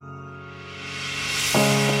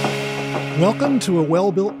Welcome to a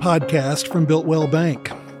well-built podcast from Builtwell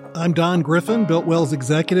Bank. I'm Don Griffin, Builtwell's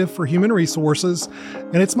executive for human resources,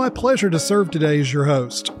 and it's my pleasure to serve today as your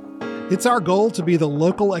host. It's our goal to be the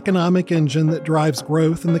local economic engine that drives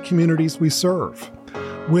growth in the communities we serve.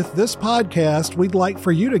 With this podcast, we'd like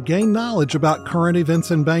for you to gain knowledge about current events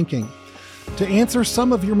in banking, to answer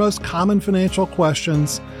some of your most common financial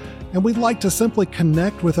questions, and we'd like to simply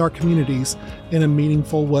connect with our communities in a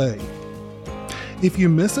meaningful way. If you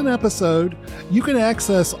miss an episode, you can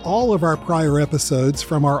access all of our prior episodes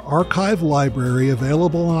from our archive library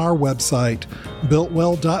available on our website,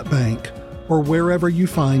 builtwell.bank, or wherever you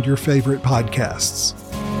find your favorite podcasts.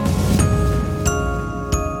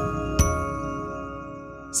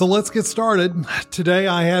 So let's get started. Today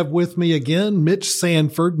I have with me again Mitch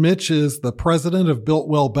Sanford. Mitch is the president of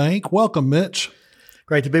Builtwell Bank. Welcome, Mitch.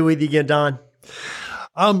 Great to be with you again, Don.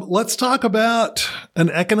 Let's talk about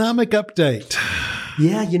an economic update.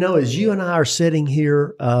 Yeah, as you and I are sitting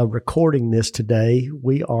here recording this today,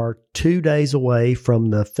 we are 2 days away from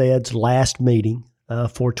the Fed's last meeting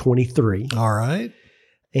for 23. All right.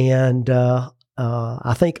 And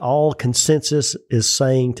I think all consensus is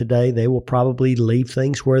saying today they will probably leave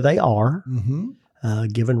things where they are,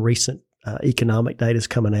 given recent economic data is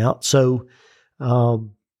coming out. So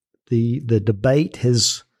the debate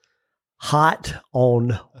is hot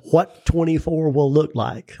on what 24 will look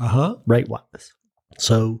like rate-wise.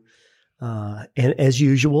 So, and as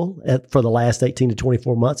usual, for the last 18 to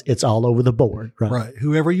 24 months, it's all over the board, right? Right.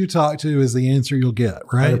 Whoever you talk to is the answer you'll get,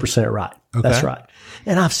 right? 100% right. Okay. That's right.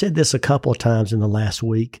 And I've said this a couple of times in the last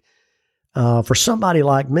week. For somebody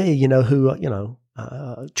like me, who,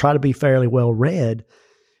 try to be fairly well read,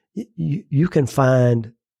 you can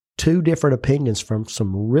find two different opinions from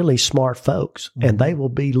some really smart folks, and they will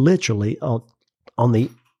be literally on the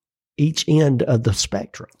each end of the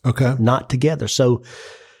spectrum, not together. So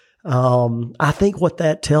I think what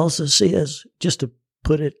that tells us is, just to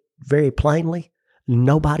put it very plainly,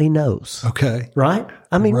 nobody knows. Okay. Right?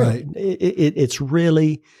 I mean, right. It's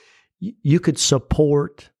really, you could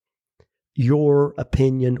support your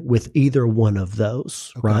opinion with either one of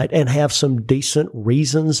those, right? And have some decent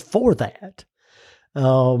reasons for that.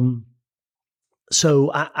 So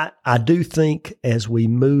I do think as we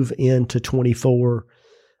move into 24,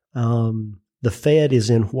 the Fed is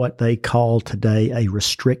in what they call today a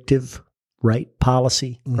restrictive rate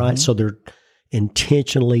policy, right? So they're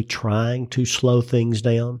intentionally trying to slow things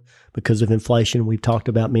down because of inflation we've talked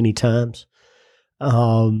about many times.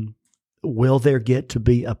 Will there get to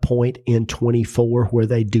be a point in 24 where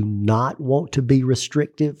they do not want to be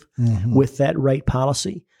restrictive with that rate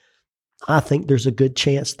policy? I think there's a good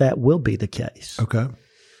chance that will be the case. Okay.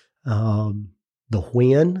 The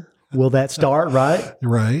when will that start, right?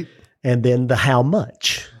 Right. And then the how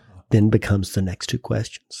much then becomes the next two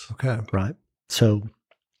questions. Okay. Right. So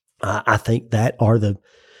I think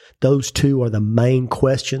those two are the main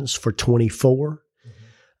questions for 24.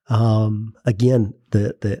 Again,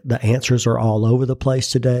 the answers are all over the place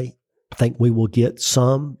today. I think we will get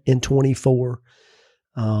some in 24.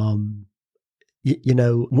 One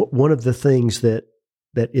of the things that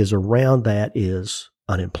is around that is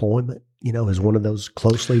unemployment, is one of those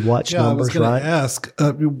closely watched numbers, right? I was going to ask,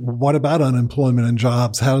 what about unemployment and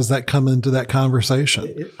jobs? How does that come into that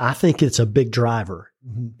conversation? I think it's a big driver,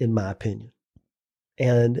 in my opinion.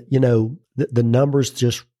 And, the numbers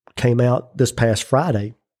just came out this past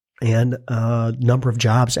Friday, and number of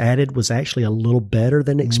jobs added was actually a little better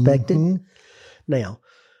than expected. Now,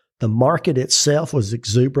 the market itself was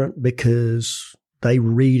exuberant because they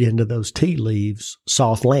read into those tea leaves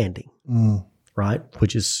soft landing, right?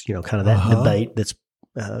 Which is, kind of that debate that's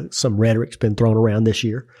some rhetoric's been thrown around this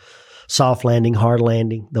year. Soft landing, hard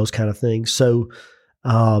landing, those kind of things. So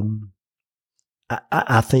I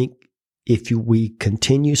think if we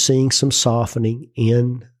continue seeing some softening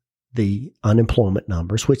in the unemployment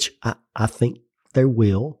numbers, which I think there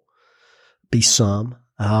will be some,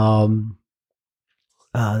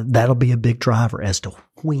 that'll be a big driver as to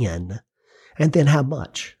when and then how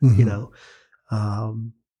much,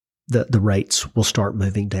 the rates will start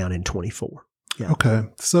moving down in 24. Yeah. Okay.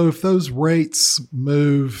 So if those rates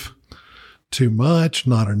move too much,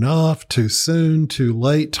 not enough, too soon, too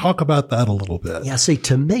late, talk about that a little bit. Yeah. See,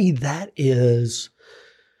 to me, that is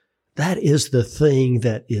the thing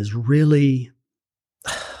that is really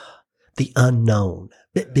the unknown,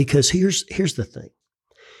 because here's the thing.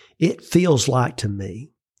 It feels like to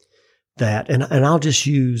me that, and I'll just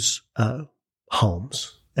use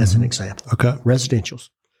homes as an example. Okay. Residential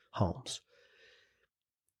homes.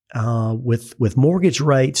 With mortgage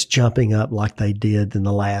rates jumping up like they did in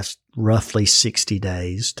the last roughly 60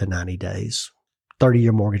 days to 90 days,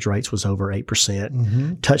 30-year mortgage rates was over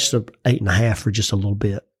 8%, touched the 8.5% for just a little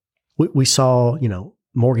bit. We saw,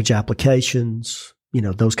 mortgage applications,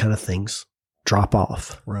 those kind of things drop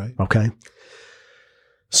off. Right. Okay.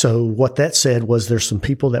 So what that said was there's some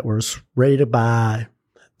people that were ready to buy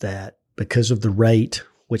that because of the rate,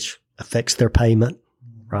 which affects their payment,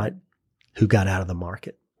 right, who got out of the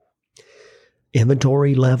market.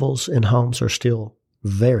 Inventory levels in homes are still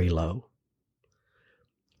very low.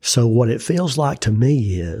 So what it feels like to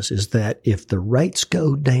me is that if the rates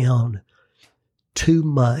go down too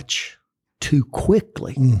much, too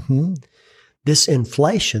quickly, this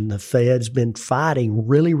inflation the Fed's been fighting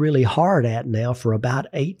really, really hard at now for about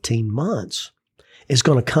 18 months is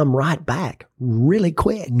going to come right back really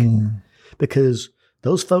quick because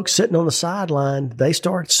those folks sitting on the sideline, they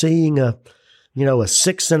start seeing a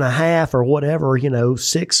 6.5 or whatever,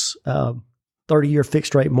 30-year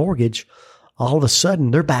fixed rate mortgage. All of a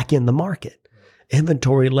sudden, they're back in the market.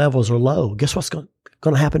 Inventory levels are low. Guess what's going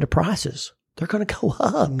to happen to prices? They're going to go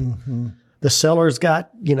up. The seller's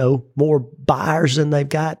got, more buyers than they've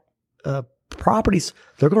got properties.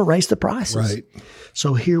 They're going to raise the prices. Right.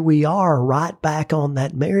 So here we are right back on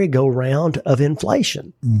that merry-go-round of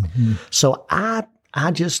inflation. So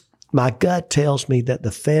my gut tells me that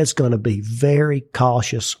the Fed's going to be very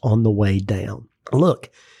cautious on the way down. Look,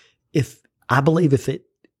 if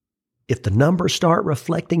the numbers start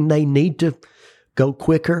reflecting they need to go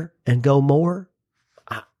quicker and go more,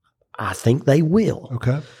 I think they will.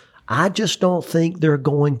 Okay. I just don't think they're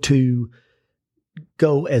going to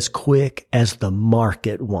go as quick as the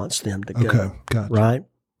market wants them to go. Okay. Gotcha. Right?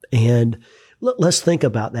 And let's think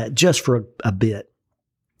about that just for a bit,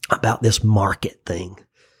 about this market thing.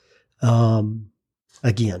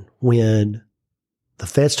 Again, when the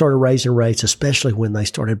Fed started raising rates, especially when they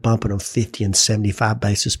started bumping them 50 and 75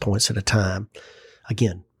 basis points at a time.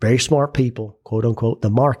 Again, very smart people, quote unquote, the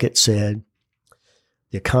market said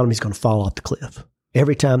the economy's going to fall off the cliff.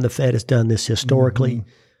 Every time the Fed has done this historically,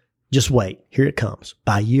 just wait. Here it comes.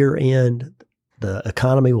 By year end, the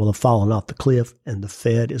economy will have fallen off the cliff and the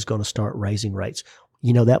Fed is going to start raising rates.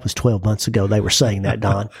 That was 12 months ago. They were saying that,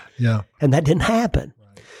 Don. Yeah. And that didn't happen.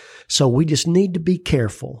 Right. So we just need to be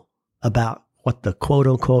careful about what the quote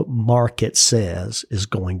unquote market says is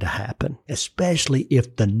going to happen, especially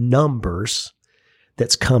if the numbers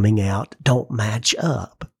that's coming out don't match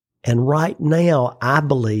up. And right now, I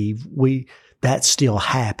believe that's still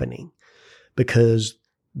happening because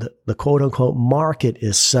the quote unquote market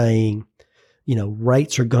is saying,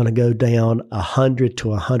 rates are going to go down 100 to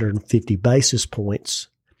 150 basis points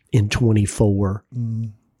in 24.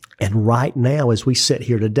 And right now, as we sit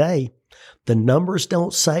here today, the numbers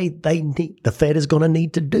don't say the Fed is going to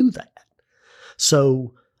need to do that.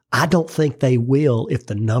 So I don't think they will if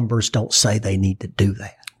the numbers don't say they need to do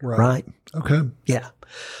that. Right? Okay. Yeah.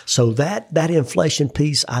 So that inflation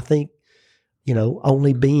piece, I think,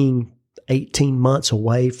 only being 18 months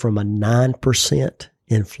away from a 9%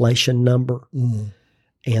 inflation number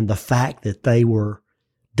and the fact that they were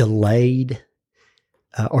delayed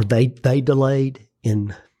or they delayed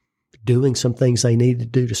in doing some things they needed to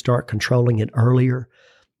do to start controlling it earlier,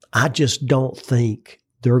 I just don't think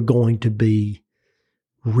they're going to be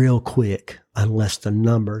real quick unless the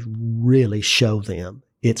numbers really show them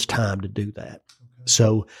it's time to do that. Okay.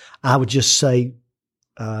 So I would just say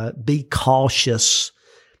be cautious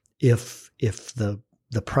if the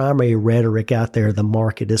primary rhetoric out there, the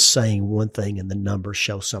market is saying one thing and the numbers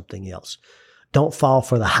show something else. Don't fall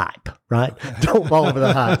for the hype, right? Don't fall for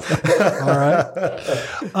the hype. All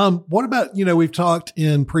right. What about, we've talked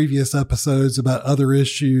in previous episodes about other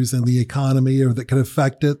issues in the economy or that could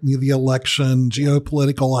affect it, the election,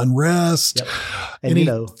 geopolitical unrest. Yep. And, any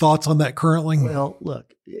thoughts on that currently? Well,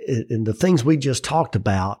 look, and the things we just talked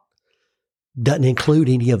about doesn't include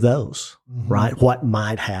any of those, right? What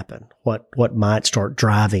might happen, what might start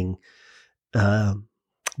driving the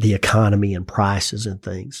economy and prices and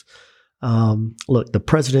things. Look, the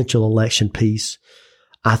presidential election piece,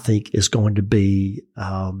 I think, is going to be,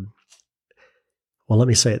 well, let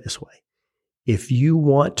me say it this way. If you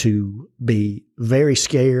want to be very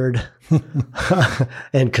scared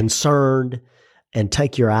and concerned and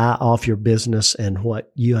take your eye off your business and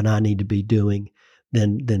what you and I need to be doing,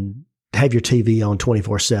 then have your TV on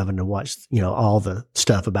 24/7 and watch, all the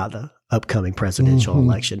stuff about the upcoming presidential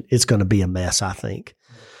election. It's going to be a mess, I think.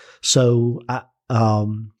 So,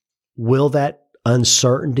 will that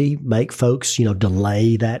uncertainty make folks,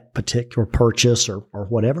 delay that particular purchase or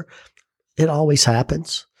whatever? It always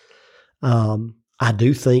happens. I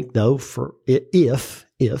do think, though, if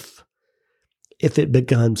it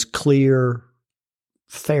becomes clear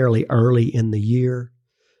fairly early in the year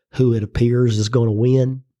who it appears is going to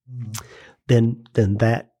win, then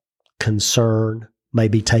that concern may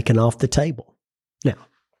be taken off the table. Now,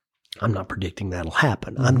 I'm not predicting that'll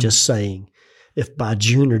happen. I'm just saying if by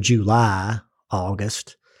June or July,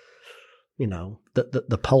 August,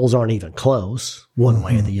 the polls aren't even close one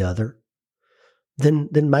way or the other, then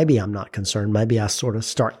maybe I'm not concerned. Maybe I sort of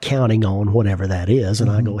start counting on whatever that is,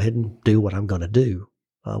 and I go ahead and do what I'm going to do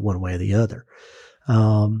one way or the other.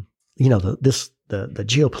 The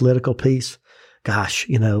geopolitical piece, gosh,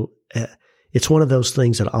 it's one of those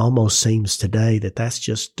things that almost seems today that's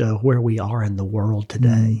just where we are in the world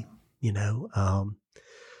today.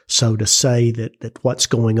 So to say that what's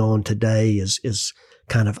going on today is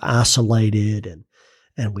kind of isolated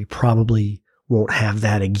and we probably won't have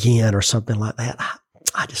that again or something like that,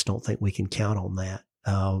 I just don't think we can count on that.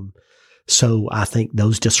 So I think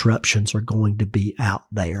those disruptions are going to be out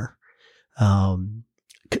there.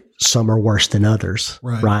 Some are worse than others,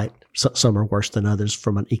 right? Some are worse than others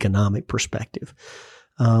from an economic perspective.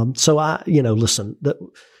 Listen,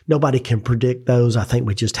 nobody can predict those. I think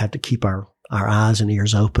we just have to keep our eyes and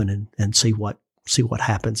ears open and see what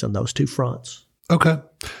happens on those two fronts. Okay.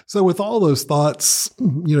 So with all those thoughts,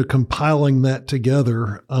 compiling that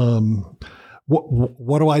together,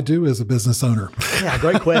 what do I do as a business owner? Yeah,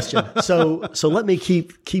 great question. So let me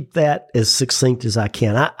keep that as succinct as I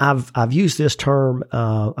can. I've used this term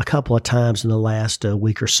a couple of times in the last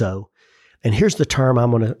week or so, and here's the term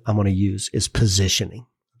I'm gonna use is positioning.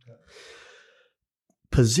 Okay.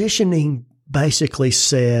 Positioning basically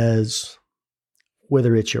says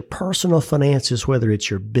whether it's your personal finances, whether it's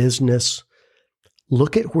your business,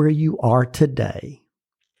 look at where you are today,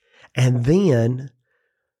 and then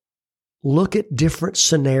look at different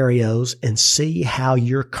scenarios and see how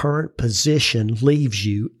your current position leaves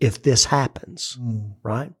you if this happens,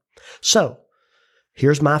 right? So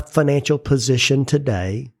here's my financial position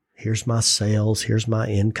today. Here's my sales. Here's my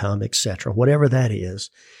income, et cetera, whatever that is.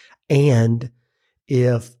 And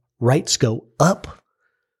if rates go up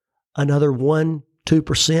another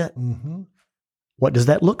 1-2%, what does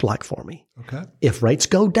that look like for me? Okay. If rates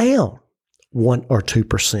go down 1 or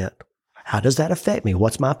 2%, how does that affect me?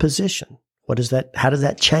 What's my position? How does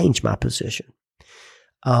that change my position?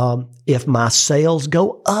 If my sales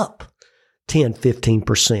go up 10,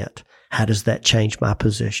 15%, how does that change my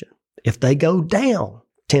position? If they go down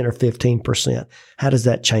 10 or 15%, how does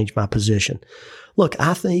that change my position? Look,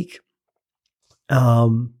 I think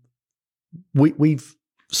we've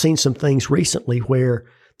seen some things recently where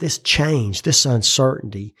this change, this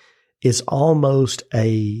uncertainty is almost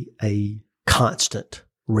a constant,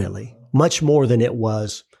 really, much more than it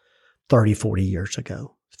was 30, 40 years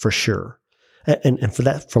ago, for sure. And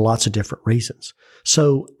for lots of different reasons.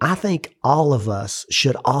 So I think all of us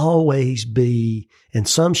should always be, in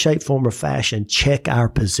some shape, form, or fashion, check our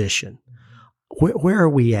position. Where are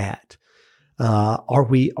we at? Do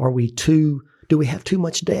we have too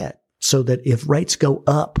much debt so that if rates go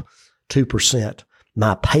up 2%,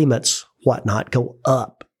 my payments, whatnot, go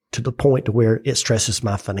up to the point to where it stresses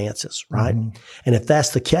my finances, right? And if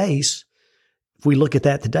that's the case, if we look at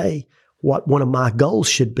that today, what one of my goals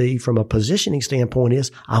should be from a positioning standpoint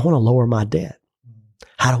is I want to lower my debt.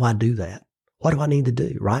 How do I do that? What do I need to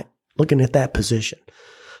do, right? Looking at that position.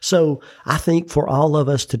 So I think for all of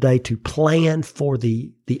us today to plan for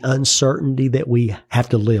the uncertainty that we have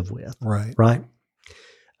to live with, right?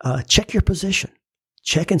 Check your position.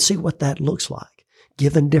 Check and see what that looks like,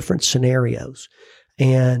 given different scenarios.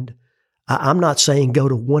 And I'm not saying go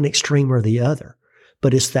to one extreme or the other,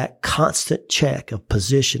 but it's that constant check of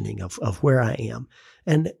positioning of where I am.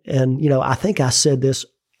 And I think I said this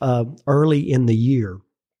early in the year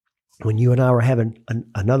when you and I were having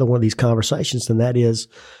another one of these conversations, and that is,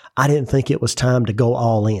 I didn't think it was time to go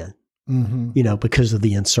all in, because of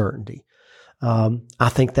the uncertainty. I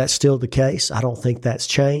think that's still the case. I don't think that's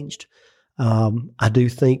changed. I do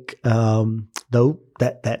think, though,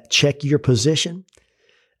 that check your position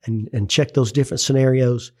and check those different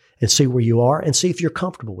scenarios and see where you are and see if you're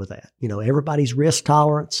comfortable with that. Everybody's risk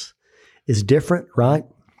tolerance is different, right?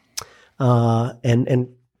 I'm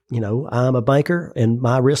a banker and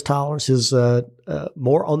my risk tolerance is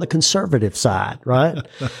more on the conservative side, right?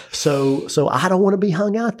 So I don't want to be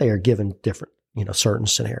hung out there given different, certain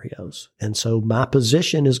scenarios. And so my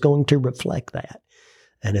position is going to reflect that.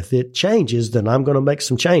 And if it changes, then I'm going to make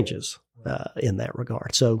some changes in that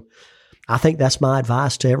regard. So I think that's my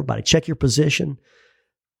advice to everybody. Check your position,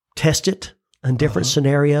 test it in different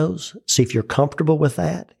scenarios, see if you're comfortable with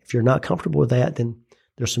that. If you're not comfortable with that, then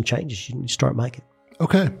there's some changes you need to start making.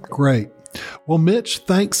 Okay, great. Well, Mitch,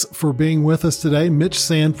 thanks for being with us today. Mitch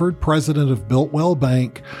Sanford, president of Builtwell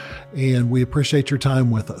Bank, and we appreciate your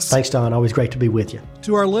time with us. Thanks, Don. Always great to be with you.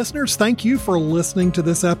 To our listeners, thank you for listening to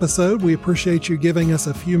this episode. We appreciate you giving us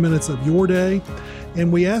a few minutes of your day,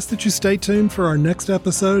 and we ask that you stay tuned for our next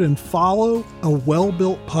episode and follow a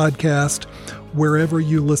Well-Built podcast wherever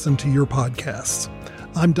you listen to your podcasts.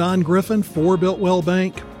 I'm Don Griffin for Builtwell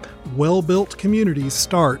Bank. Well-built communities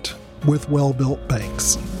start with well-built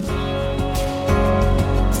banks.